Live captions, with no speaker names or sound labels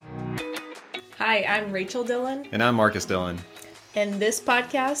Hi, I'm Rachel Dillon. And I'm Marcus Dillon. And this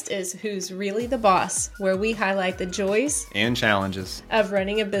podcast is Who's Really the Boss, where we highlight the joys and challenges of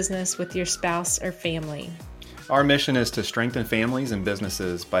running a business with your spouse or family. Our mission is to strengthen families and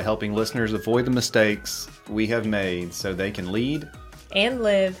businesses by helping listeners avoid the mistakes we have made so they can lead and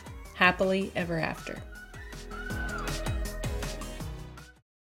live happily ever after.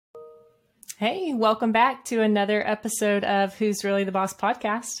 Hey, welcome back to another episode of Who's Really the Boss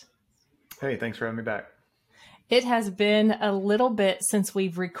podcast. Hey, thanks for having me back. It has been a little bit since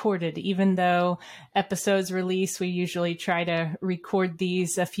we've recorded, even though episodes release, we usually try to record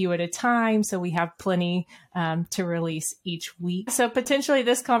these a few at a time. So we have plenty to release each week. So potentially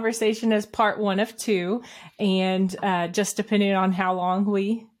this conversation is part one of two, and just depending on how long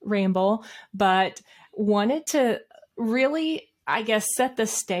we ramble, but wanted to really, I guess, set the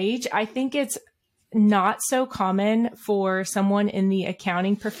stage. I think it's not so common for someone in the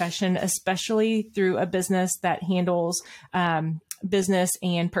accounting profession, especially through a business that handles business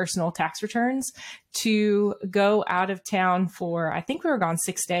and personal tax returns, to go out of town for, I think we were gone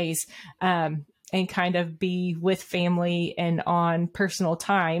 6 days, and kind of be with family and on personal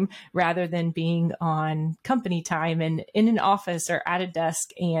time rather than being on company time and in an office or at a desk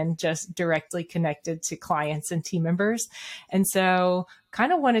and just directly connected to clients and team members. And so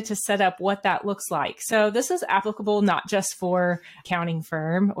kind of wanted to set up what that looks like. So this is applicable not just for accounting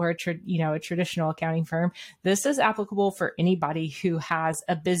firm or a traditional accounting firm. This is applicable for anybody who has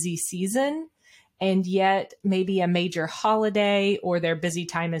a busy season and yet maybe a major holiday, or their busy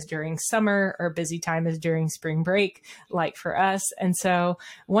time is during summer or busy time is during spring break, like for us. And so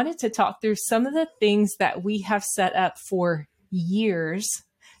wanted to talk through some of the things that we have set up for years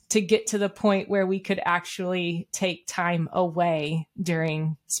to get to the point where we could actually take time away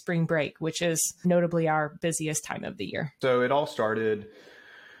during spring break, which is notably our busiest time of the year. So it all started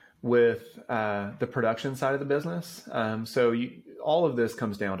with the production side of the business. All of this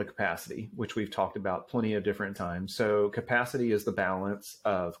comes down to capacity, which we've talked about plenty of different times. So capacity is the balance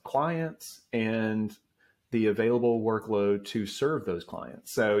of clients and the available workload to serve those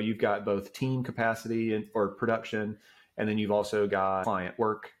clients. So you've got both team capacity or production, and then you've also got client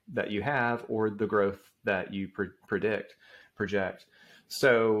work that you have or the growth that you project.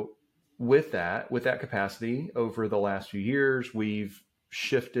 So with that capacity over the last few years, we've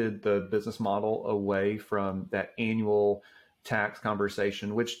shifted the business model away from that annual tax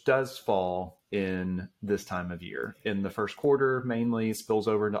conversation, which does fall in this time of year. In the first quarter, mainly spills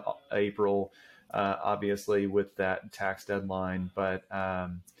over into April, obviously with that tax deadline, but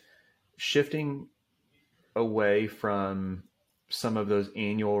shifting away from some of those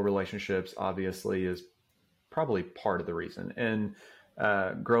annual relationships obviously is probably part of the reason. And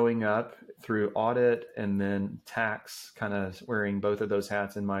growing up through audit and then tax, kind of wearing both of those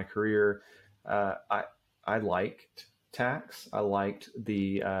hats in my career, I liked tax. I liked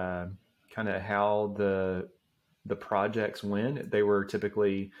the kind of how the projects went. They were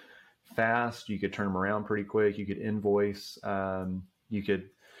typically fast. You could turn them around pretty quick. You could invoice. You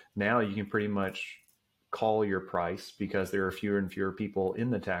can pretty much call your price because there are fewer and fewer people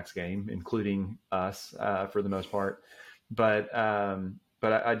in the tax game, including us for the most part. But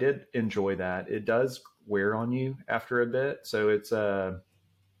I did enjoy that. It does wear on you after a bit. So it's a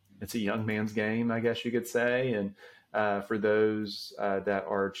young man's game, I guess you could say. And for those that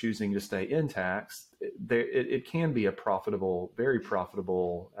are choosing to stay in tax, it can be a very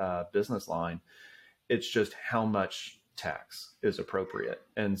profitable business line. It's just how much tax is appropriate.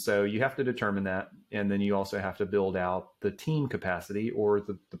 And so you have to determine that. And then you also have to build out the team capacity or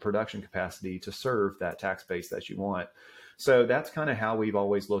the production capacity to serve that tax base that you want. So that's kind of how we've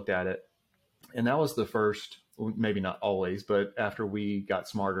always looked at it. And that was the first, maybe not always, but after we got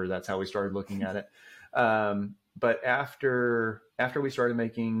smarter, that's how we started looking at it. But after we started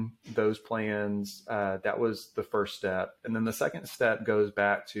making those plans, that was the first step. And then the second step goes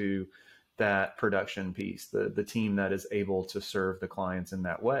back to that production piece, the team that is able to serve the clients in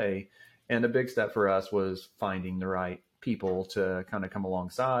that way. And a big step for us was finding the right people to kind of come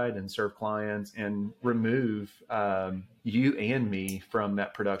alongside and serve clients and remove you and me from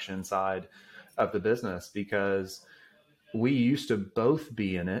that production side of the business, because we used to both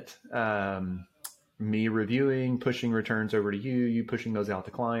be in it. Me reviewing, pushing returns over to you pushing those out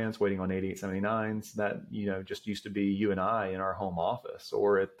to clients, waiting on 8879s. That, just used to be you and I in our home office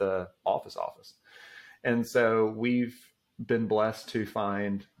or at the office. And so we've been blessed to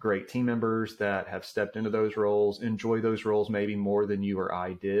find great team members that have stepped into those roles, enjoy those roles maybe more than you or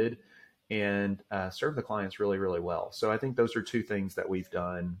I did, and serve the clients really, really well. So I think those are two things that we've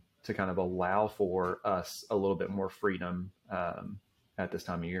done to kind of allow for us a little bit more freedom at this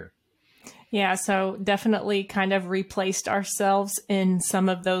time of year. Yeah, so definitely kind of replaced ourselves in some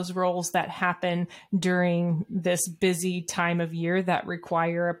of those roles that happen during this busy time of year that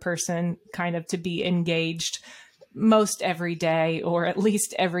require a person kind of to be engaged most every day or at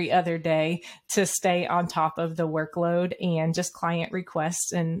least every other day to stay on top of the workload and just client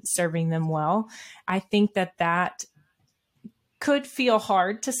requests and serving them well. I think that could feel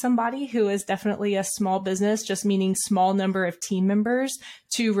hard to somebody who is definitely a small business, just meaning small number of team members,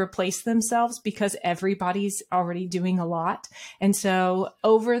 to replace themselves because everybody's already doing a lot. And so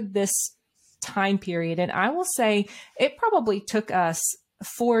over this time period, and I will say it probably took us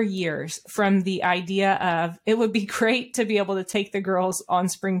 4 years from the idea of it would be great to be able to take the girls on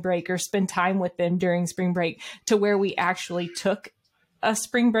spring break or spend time with them during spring break to where we actually took a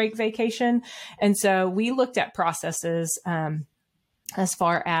spring break vacation. And so we looked at processes, as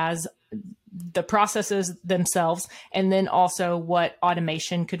far as the processes themselves, and then also what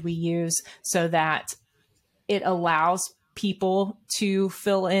automation could we use so that it allows people to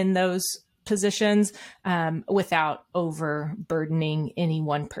fill in those positions without overburdening any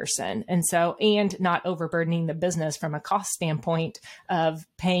one person. And so, and not overburdening the business from a cost standpoint of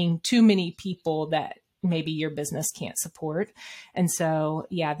paying too many people that maybe your business can't support. And so,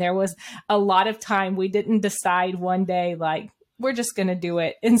 yeah, there was a lot of time. We didn't decide one day, like, we're just going to do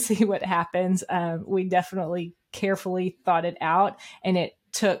it and see what happens. We definitely carefully thought it out, and it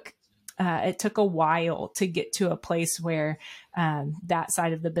took a while to get to a place where that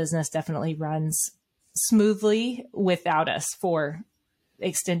side of the business definitely runs smoothly without us for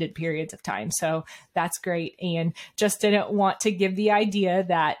extended periods of time. So that's great. And just didn't want to give the idea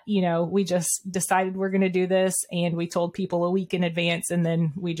that, we just decided we're going to do this and we told people a week in advance and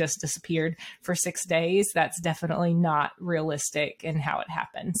then we just disappeared for 6 days. That's definitely not realistic in how it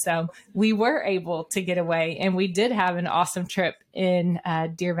happened. So we were able to get away, and we did have an awesome trip in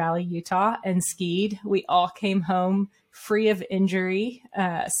Deer Valley, Utah, and skied. We all came home free of injury.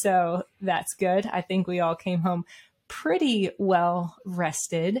 So that's good. I think we all came home pretty well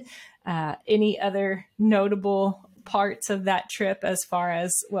rested. Any other notable parts of that trip as far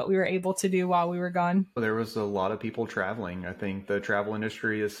as what we were able to do while we were gone? There was a lot of people traveling. I think the travel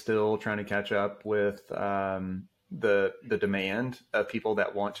industry is still trying to catch up with the demand of people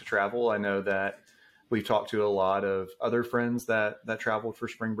that want to travel. I know that we've talked to a lot of other friends that traveled for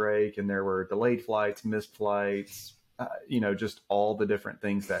spring break, and there were delayed flights, missed flights, just all the different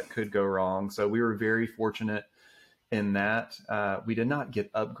things that could go wrong. So we were very fortunate in that. We did not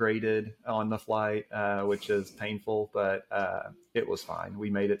get upgraded on the flight, which is painful, but it was fine. We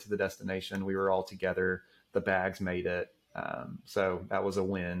made it to the destination. We were all together. The bags made it. So that was a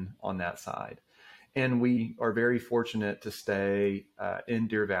win on that side. And we are very fortunate to stay in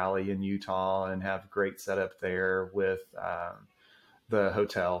Deer Valley in Utah and have great setup there with the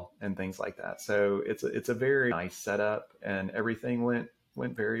hotel and things like that. So it's a very nice setup, and everything went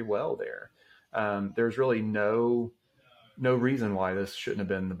very well there. There's really no reason why this shouldn't have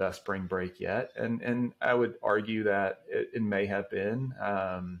been the best spring break yet. And I would argue that it may have been.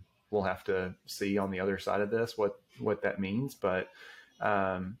 We'll have to see on the other side of this what that means. But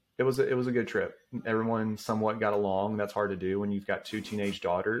it was a good trip. Everyone somewhat got along. That's hard to do when you've got 2 teenage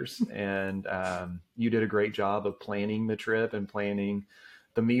daughters. And you did a great job of planning the trip and planning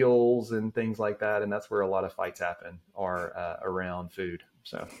the meals and things like that. And that's where a lot of fights happen, are around food.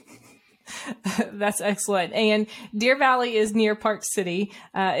 So that's excellent. And Deer Valley is near Park City.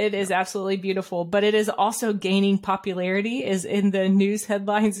 It is absolutely beautiful, but it is also gaining popularity, is in the news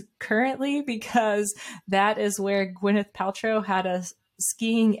headlines currently, because that is where Gwyneth Paltrow had a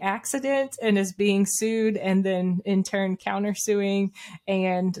skiing accident and is being sued, and then in turn countersuing,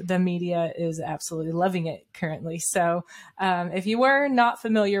 and the media is absolutely loving it currently. So if you were not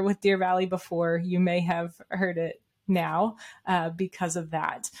familiar with Deer Valley before, you may have heard it now because of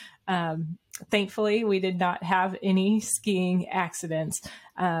that. Thankfully, we did not have any skiing accidents,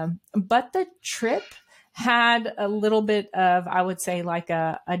 but the trip had a little bit of, I would say, like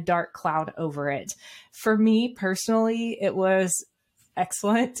a dark cloud over it. For me personally, it was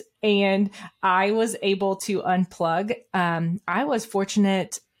excellent, and I was able to unplug. I was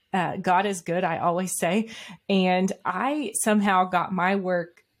fortunate. God is good, I always say, and I somehow got my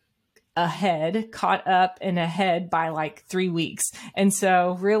work caught up and ahead by like 3 weeks. And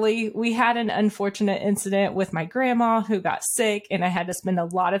so really, we had an unfortunate incident with my grandma who got sick, and I had to spend a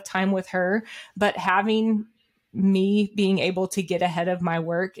lot of time with her. But having me being able to get ahead of my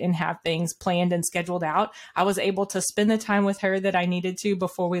work and have things planned and scheduled out, I was able to spend the time with her that I needed to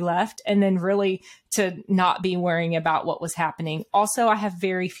before we left, and then really to not be worrying about what was happening. Also, I have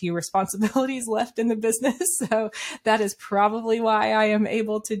very few responsibilities left in the business. So that is probably why I am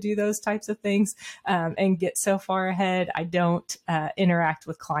able to do those types of things and get so far ahead. I don't interact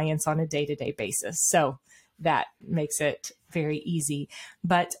with clients on a day-to-day basis. So that makes it very easy.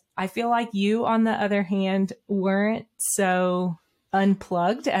 But I feel like you, on the other hand, weren't so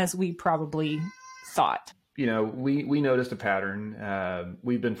unplugged as we probably thought. We noticed a pattern.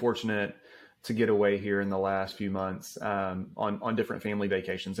 We've been fortunate to get away here in the last few months on different family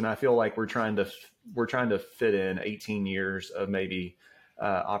vacations, and I feel like we're trying to fit in 18 years of maybe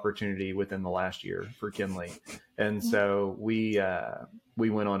opportunity within the last year for Kinley. And so we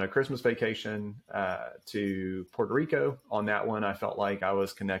went on a Christmas vacation to Puerto Rico. On that one, I felt like I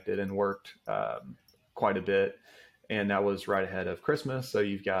was connected and worked quite a bit. And that was right ahead of Christmas. So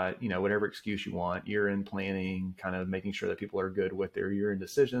you've got, whatever excuse you want, year-end planning, kind of making sure that people are good with their year-end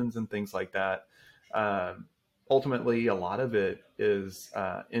decisions and things like that. Ultimately, a lot of it is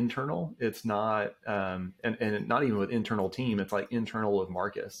internal. It's not, and not even with internal team, it's like internal with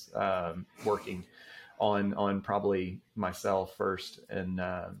Marcus working on probably myself first and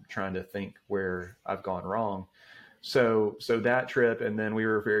trying to think where I've gone wrong. So that trip, and then we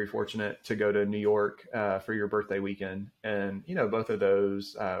were very fortunate to go to New York for your birthday weekend. And, both of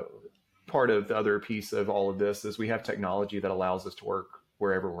those, part of the other piece of all of this is we have technology that allows us to work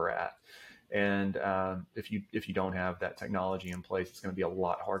wherever we're at. And if you don't have that technology in place, it's going to be a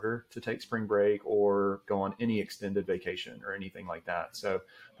lot harder to take spring break or go on any extended vacation or anything like that. So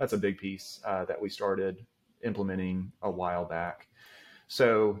that's a big piece that we started implementing a while back.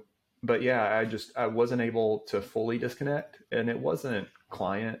 So, but yeah, I wasn't able to fully disconnect, and it wasn't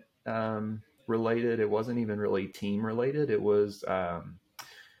client related. It wasn't even really team related. It was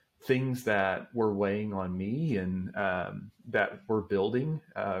things that were weighing on me and that were building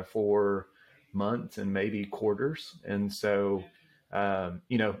for months and maybe quarters. And so,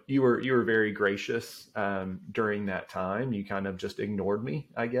 you were very gracious during that time. You kind of just ignored me,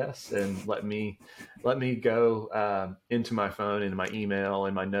 I guess, and let me go into my phone and my email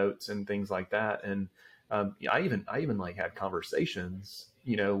and my notes and things like that. And I even like had conversations,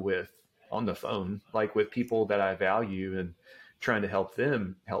 with on the phone, like with people that I value, and trying to help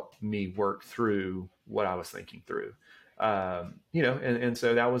them help me work through what I was thinking through. And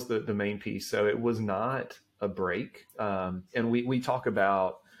so that was the main piece. So it was not a break. And we talk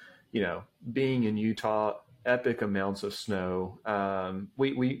about, being in Utah, epic amounts of snow.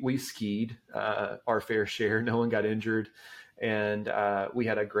 We skied our fair share. No one got injured. And we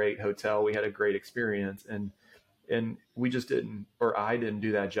had a great hotel. We had a great experience. And we just didn't, or I didn't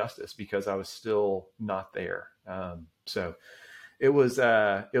do that justice because I was still not there. So it was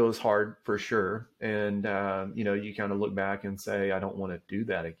hard for sure. And, you kind of look back and say, I don't want to do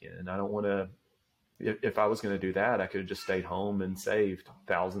that again. I don't want to, if I was going to do that, I could have just stayed home and saved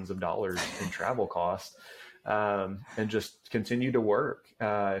thousands of dollars in travel costs, and just continue to work,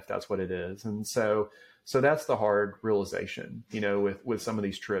 if that's what it is. And so that's the hard realization, with some of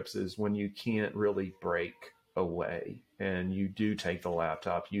these trips, is when you can't really break away and you do take the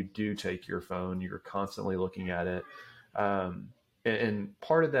laptop, you do take your phone, you're constantly looking at it. And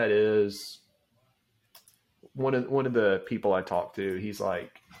part of that is one of the people I talked to, he's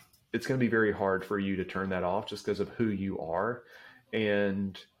like, it's going to be very hard for you to turn that off just because of who you are.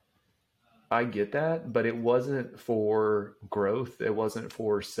 And I get that, but it wasn't for growth. It wasn't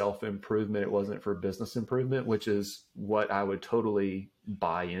for self-improvement. It wasn't for business improvement, which is what I would totally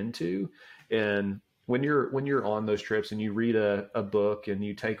buy into. And when you're on those trips and you read a book and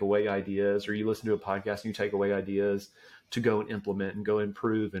you take away ideas, or you listen to a podcast and you take away ideas to go and implement and go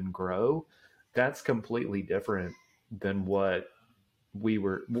improve and grow, that's completely different than what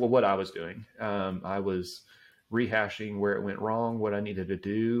I was doing. I was rehashing where it went wrong, what I needed to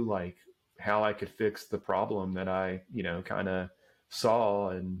do, like how I could fix the problem that I, kind of saw,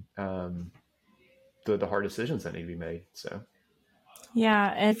 and the hard decisions that need to be made. So.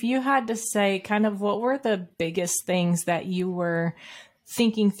 Yeah. And if you had to say kind of what were the biggest things that you were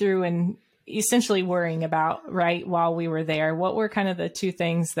thinking through and essentially worrying about, right, while we were there, what were kind of the two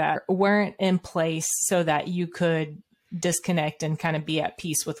things that weren't in place so that you could disconnect and kind of be at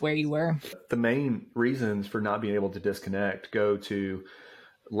peace with where you were? The main reasons for not being able to disconnect go to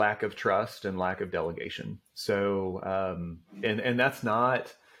lack of trust and lack of delegation. So, and that's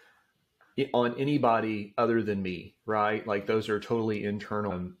not on anybody other than me, right? Like those are totally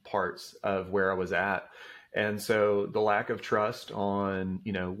internal parts of where I was at. And so the lack of trust on,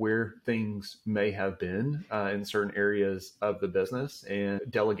 where things may have been in certain areas of the business, and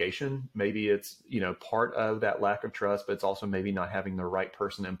delegation, maybe it's, part of that lack of trust, but it's also maybe not having the right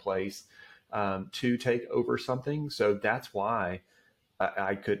person in place to take over something. So that's why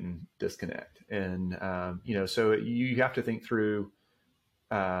I couldn't disconnect. And, so you have to think through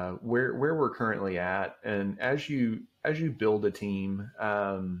where we're currently at. And as you build a team,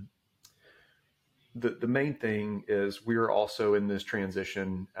 the main thing is we're also in this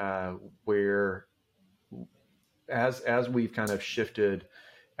transition where as we've kind of shifted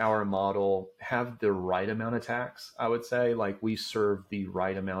our model, have the right amount of tax, I would say, like we serve the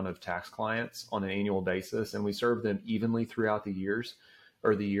right amount of tax clients on an annual basis, and we serve them evenly throughout the years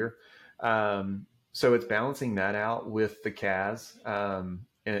or the year. So it's balancing that out with the CAS,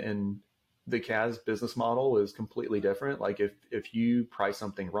 and the CAS business model is completely different. Like if you price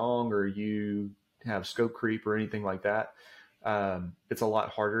something wrong or you have scope creep or anything like that, it's a lot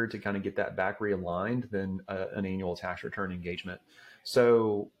harder to kind of get that back realigned than an annual tax return engagement.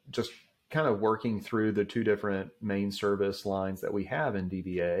 So just kind of working through the two different main service lines that we have in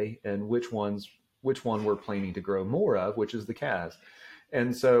DBA, and which one we're planning to grow more of, which is the CAS.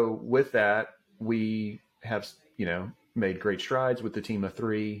 And so with that, we have, made great strides with the team of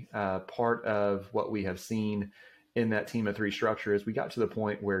three. Part of what we have seen in that team of three structure is we got to the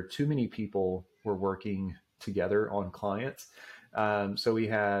point where too many people were working together on clients. So we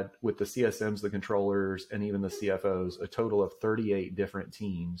had, with the CSMs, the controllers, and even the CFOs, a total of 38 different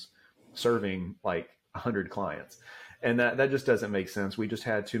teams serving like 100 clients. And that just doesn't make sense. We just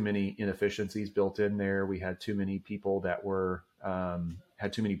had too many inefficiencies built in there. We had too many people that were,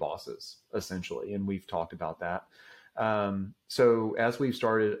 had too many bosses, essentially. And we've talked about that. So as we've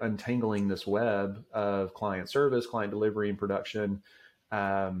started untangling this web of client service, client delivery, and production,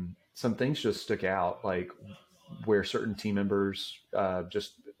 some things just stuck out, like where certain team members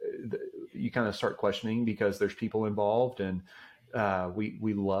you kind of start questioning because there's people involved, and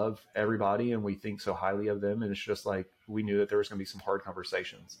we love everybody and we think so highly of them. And it's just like, we knew that there was going to be some hard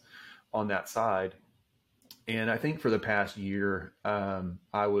conversations on that side. And I think for the past year,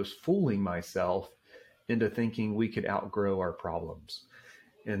 I was fooling myself into thinking we could outgrow our problems.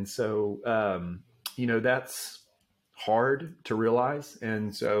 And so, that's hard to realize.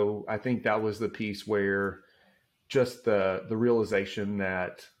 And so I think that was the piece where just the realization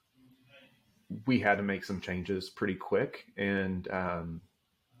that we had to make some changes pretty quick. And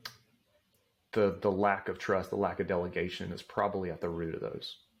the lack of trust, the lack of delegation is probably at the root of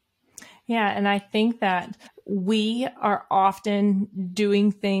those. Yeah. And I think that we are often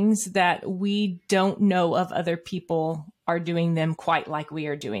doing things that we don't know of other people are doing them quite like we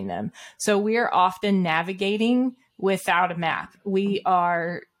are doing them. So we are often navigating without a map. We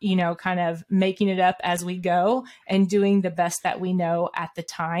are, kind of making it up as we go and doing the best that we know at the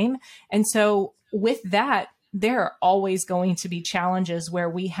time. And so with that, there are always going to be challenges where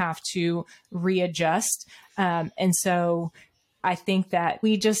we have to readjust. And so I think that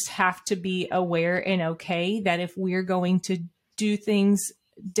we just have to be aware and okay that if we're going to do things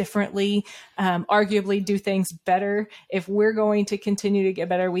differently, arguably do things better, if we're going to continue to get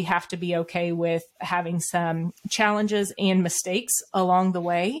better, we have to be okay with having some challenges and mistakes along the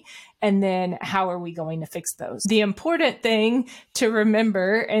way. And then how are we going to fix those? The important thing to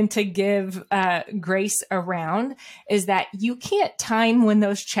remember and to give grace around is that you can't time when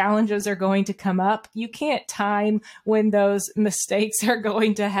those challenges are going to come up. You can't time when those mistakes are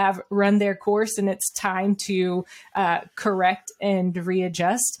going to have run their course and it's time to correct and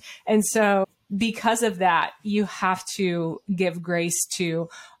readjust. And so because of that, you have to give grace to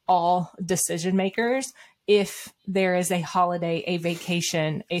all decision makers. If there is a holiday, a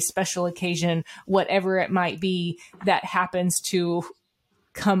vacation, a special occasion, whatever it might be that happens to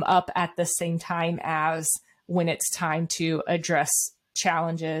come up at the same time as when it's time to address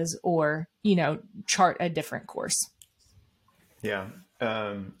challenges or, chart a different course. Yeah.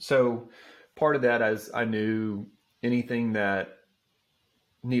 So part of that is I knew anything that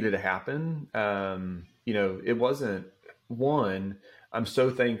needed to happen. It wasn't one, I'm so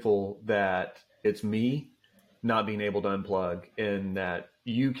thankful that it's me not being able to unplug, and that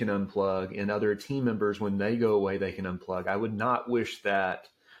you can unplug, and other team members, when they go away, they can unplug. I would not wish that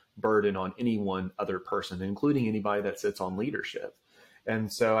burden on any one other person, including anybody that sits on leadership.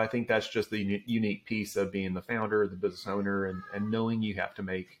 And so I think that's just the unique piece of being the founder, the business owner, and knowing you have to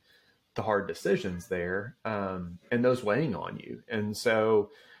make the hard decisions there, and those weighing on you. And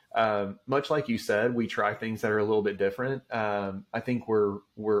so much like you said, we try things that are a little bit different. I think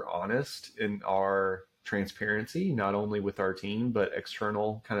we're honest in our transparency, not only with our team, but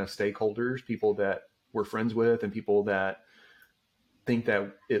external kind of stakeholders, people that we're friends with and people that think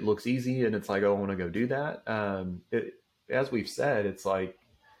that it looks easy and it's like, oh, I want to go do that. As we've said, it's like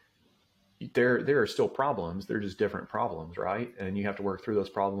there are still problems. They're just different problems, right? And you have to work through those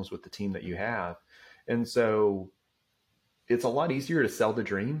problems with the team that you have. And so it's a lot easier to sell the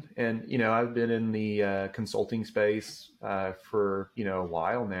dream. And, I've been in the consulting space for, a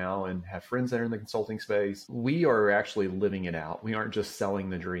while now and have friends that are in the consulting space. We are actually living it out. We aren't just selling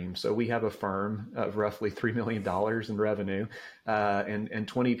the dream. So we have a firm of roughly $3 million in revenue and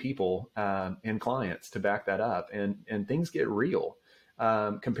 20 people and clients to back that up. And things get real.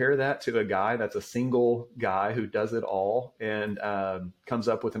 Compare that to a guy that's a single guy who does it all and comes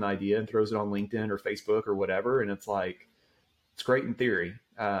up with an idea and throws it on LinkedIn or Facebook or whatever. And it's like, it's great in theory.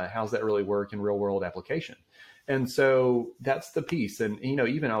 How's that really work in real world application? And so that's the piece. And,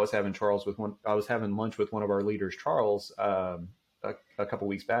 even I was having lunch with one of our leaders, Charles, a couple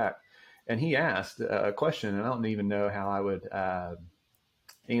weeks back, and he asked a question, and I don't even know how I would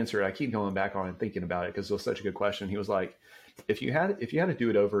answer it. I keep going back on and thinking about it because it was such a good question. He was like, if you had to do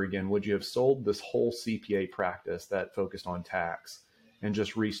it over again, would you have sold this whole CPA practice that focused on tax and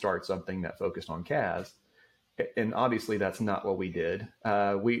just restart something that focused on CAS? And obviously that's not what we did.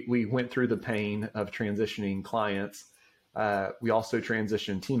 We went through the pain of transitioning clients. We also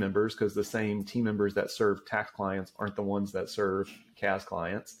transitioned team members because the same team members that serve tax clients aren't the ones that serve CAS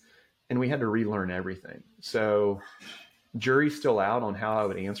clients. And we had to relearn everything. So jury's still out on how I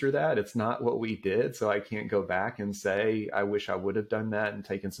would answer that. It's not what we did. So I can't go back and say, I wish I would have done that and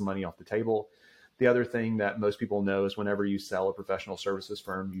taken some money off the table. The other thing that most people know is whenever you sell a professional services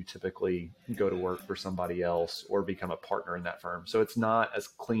firm, you typically go to work for somebody else or become a partner in that firm. So it's not as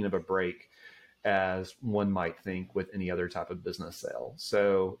clean of a break as one might think with any other type of business sale.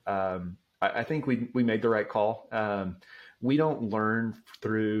 So I think we made the right call. We don't learn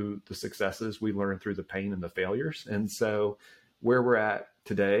through the successes. We learn through the pain and the failures. And so where we're at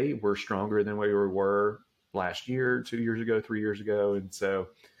today, we're stronger than we were last year, 2 years ago, 3 years ago. And so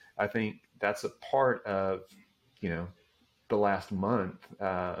I think that's a part of, the last month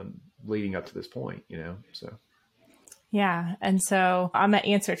leading up to this point, so. Yeah. And so I'm going to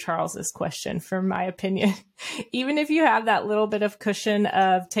answer Charles's question from my opinion. Even if you have that little bit of cushion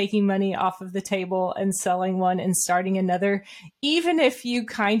of taking money off of the table and selling one and starting another, even if you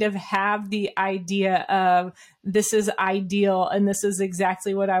kind of have the idea of this is ideal and this is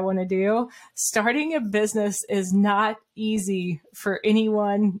exactly what I want to do, starting a business is not easy for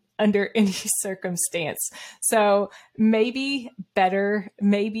anyone under any circumstance. So maybe better,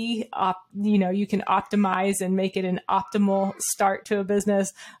 maybe, you can optimize and make it an optimal start to a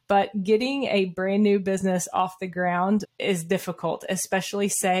business, but getting a brand new business off the ground is difficult, especially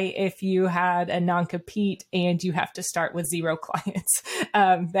say if you had a non-compete and you have to start with 0 clients.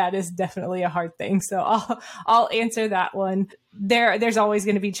 That is definitely a hard thing. So I'll answer that one. There's always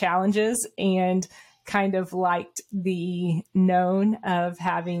going to be challenges, and kind of liked the known of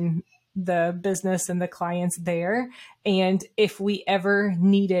having the business and the clients there. And if we ever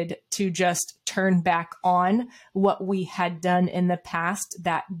needed to just turn back on what we had done in the past,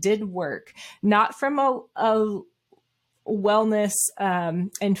 that did work, not from a wellness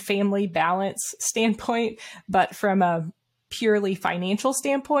and family balance standpoint, but from a purely financial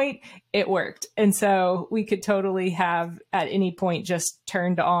standpoint, it worked. And so we could totally have at any point just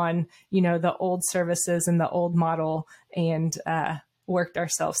turned on, the old services and the old model and worked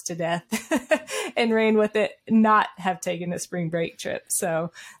ourselves to death and ran with it, not have taken a spring break trip.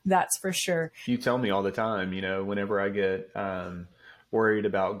 So that's for sure. You tell me all the time, whenever I get worried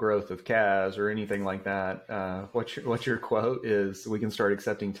about growth of CAS or anything like that, what's your quote is, we can start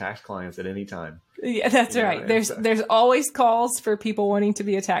accepting tax clients at any time. Yeah, that's right. There's always calls for people wanting to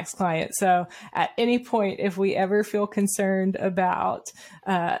be a tax client. So at any point, if we ever feel concerned about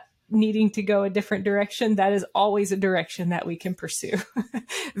needing to go a different direction, that is always a direction that we can pursue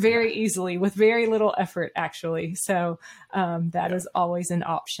very easily with very little effort, actually. So that is always an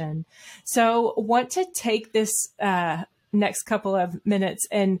option. So want to take this next couple of minutes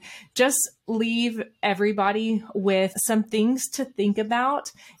and just leave everybody with some things to think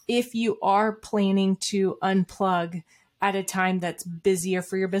about if you are planning to unplug at a time that's busier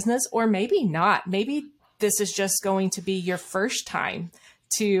for your business, or maybe not. Maybe this is just going to be your first time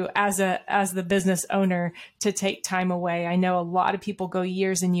to, as the business owner, to take time away. I know a lot of people go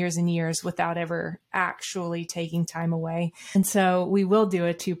years and years and years without ever actually taking time away. And so we will do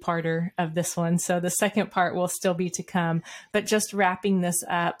a 2-parter of this one. So the second part will still be to come, but just wrapping this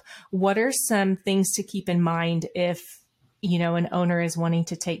up, what are some things to keep in mind if, an owner is wanting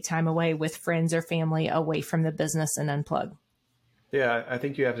to take time away with friends or family away from the business and unplug? Yeah, I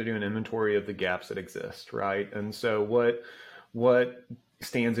think you have to do an inventory of the gaps that exist, right? And so what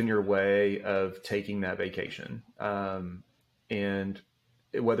stands in your way of taking that vacation? And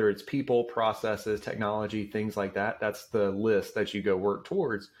whether it's people, processes, technology, things like that, that's the list that you go work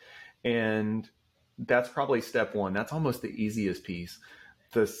towards. And that's probably step one. That's almost the easiest piece.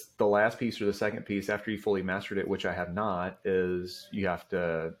 The last piece or the second piece after you fully mastered it, which I have not, is you have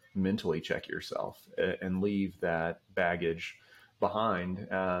to mentally check yourself and leave that baggage behind,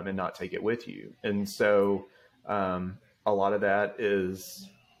 and not take it with you. And so a lot of that is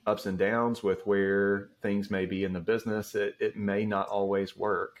ups and downs with where things may be in the business. It may not always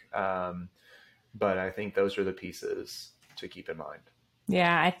work, but I think those are the pieces to keep in mind.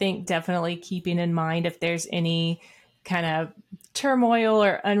 Yeah, I think definitely keeping in mind if there's any kind of turmoil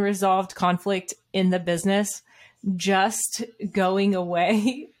or unresolved conflict in the business, just going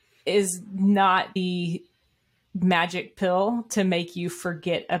away is not the magic pill to make you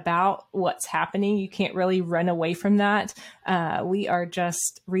forget about what's happening. You can't really run away from that. We are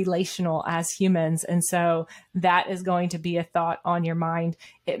just relational as humans. And so that is going to be a thought on your mind.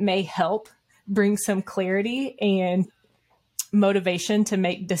 It may help bring some clarity and motivation to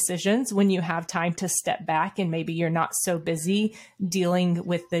make decisions when you have time to step back and maybe you're not so busy dealing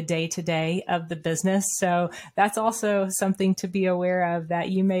with the day to day of the business. So that's also something to be aware of,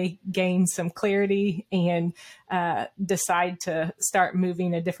 that you may gain some clarity and decide to start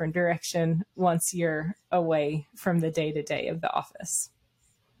moving a different direction once you're away from the day to day of the office.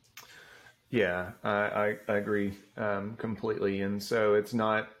 Yeah, I agree completely. And so it's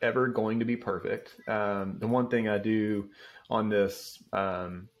not ever going to be perfect. The one thing I do on this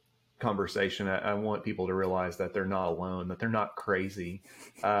conversation, I want people to realize that they're not alone, that they're not crazy,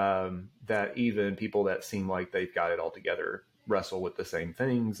 that even people that seem like they've got it all together wrestle with the same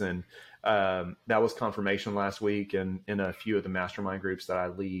things. And that was confirmation last week. And in a few of the mastermind groups that I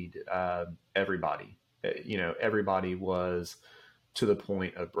lead, everybody was to the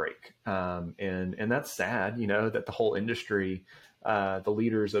point of break. And that's sad, that the whole industry, the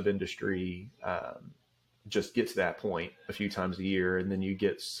leaders of industry, just get to that point a few times a year, and then you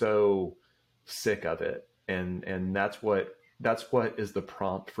get so sick of it. And that's what is the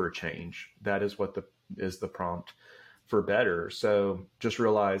prompt for change. That is what is the prompt for better. So just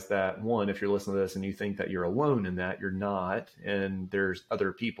realize that, one, if you're listening to this and you think that you're alone in that, you're not. And there's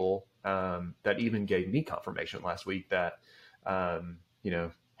other people that even gave me confirmation last week that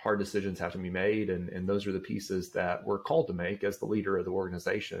hard decisions have to be made, and those are the pieces that we're called to make as the leader of the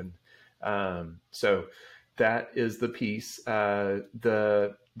organization. So that is the piece.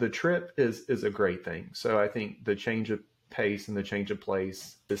 The trip is a great thing. So I think the change of pace and the change of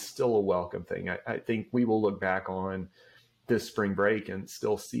place is still a welcome thing. I think we will look back on this spring break and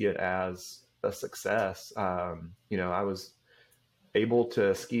still see it as a success. I was able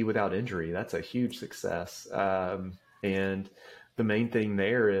to ski without injury. That's a huge success. And the main thing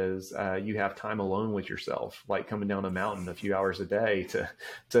there is you have time alone with yourself, like coming down a mountain a few hours a day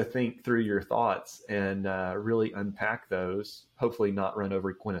to think through your thoughts and really unpack those, hopefully not run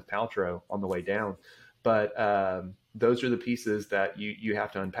over Gwyneth Paltrow on the way down. But those are the pieces that you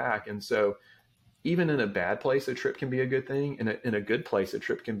have to unpack. And so even in a bad place, a trip can be a good thing. In a good place, a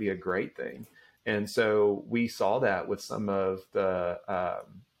trip can be a great thing. And so we saw that with some of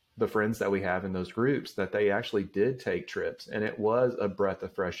the friends that we have in those groups, that they actually did take trips, and it was a breath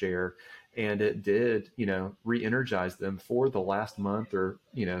of fresh air, and it did, re-energize them for the last month or,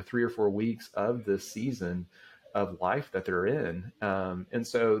 3 or 4 weeks of this season of life that they're in. And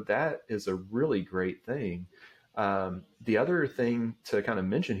so that is a really great thing. The other thing to kind of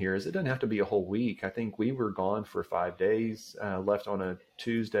mention here is it doesn't have to be a whole week. I think we were gone for 5 days, left on a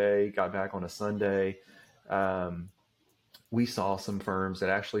Tuesday, got back on a Sunday. We saw some firms that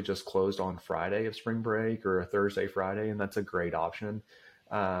actually just closed on Friday of spring break or a Thursday, Friday, and that's a great option.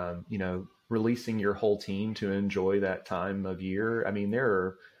 Releasing your whole team to enjoy that time of year. I mean, there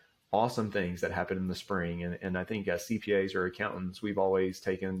are awesome things that happen in the spring. And I think as CPAs or accountants, we've always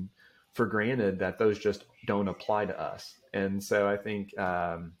taken for granted that those just don't apply to us. And so I think,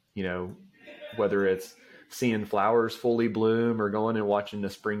 whether it's seeing flowers fully bloom or going and watching the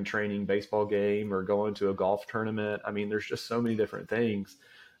spring training baseball game or going to a golf tournament, I mean, there's just so many different things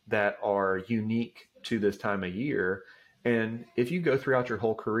that are unique to this time of year. And if you go throughout your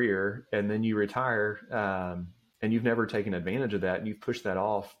whole career and then you retire, and you've never taken advantage of that and you've pushed that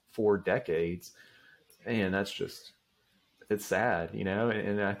off for decades, man, it's sad,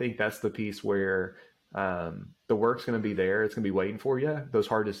 and I think that's the piece where the work's going to be there. It's going to be waiting for you. Those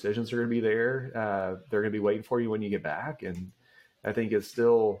hard decisions are going to be there. They're going to be waiting for you when you get back. And I think it's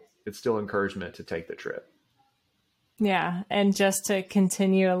still encouragement to take the trip. Yeah. And just to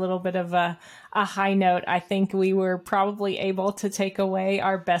continue a little bit of a high note, I think we were probably able to take away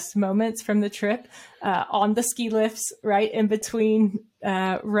our best moments from the trip on the ski lifts, right in between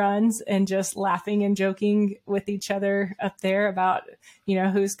runs, and just laughing and joking with each other up there about,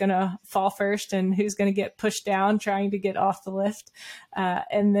 who's going to fall first and who's going to get pushed down trying to get off the lift.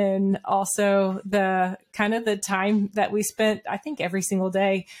 And then also the kind of the time that we spent, I think every single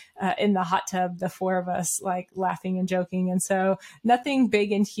day in the hot tub, the four of us, like laughing and joking. And so nothing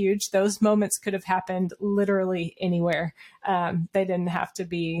big and huge. Those moments could have happened literally anywhere. They didn't have to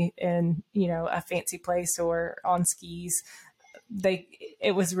be in, a fancy place or on skis.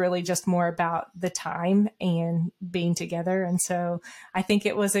 It was really just more about the time and being together. And so I think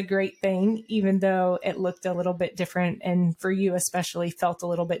it was a great thing, even though it looked a little bit different, and for you especially felt a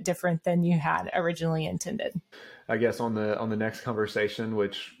little bit different than you had originally intended. I guess on the next conversation,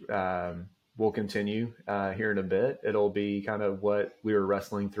 which we'll continue here in a bit, it'll be kind of what we were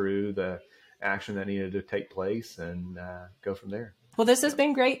wrestling through, the action that needed to take place, and go from there. Well, this has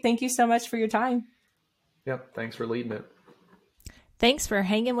been great. Thank you so much for your time. Yep. Thanks for leading it. Thanks for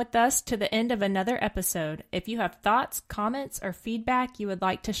hanging with us to the end of another episode. If you have thoughts, comments, or feedback you would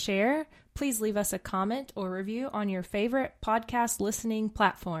like to share, please leave us a comment or review on your favorite podcast listening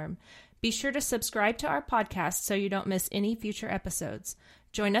platform. Be sure to subscribe to our podcast so you don't miss any future episodes.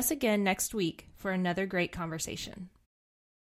 Join us again next week for another great conversation.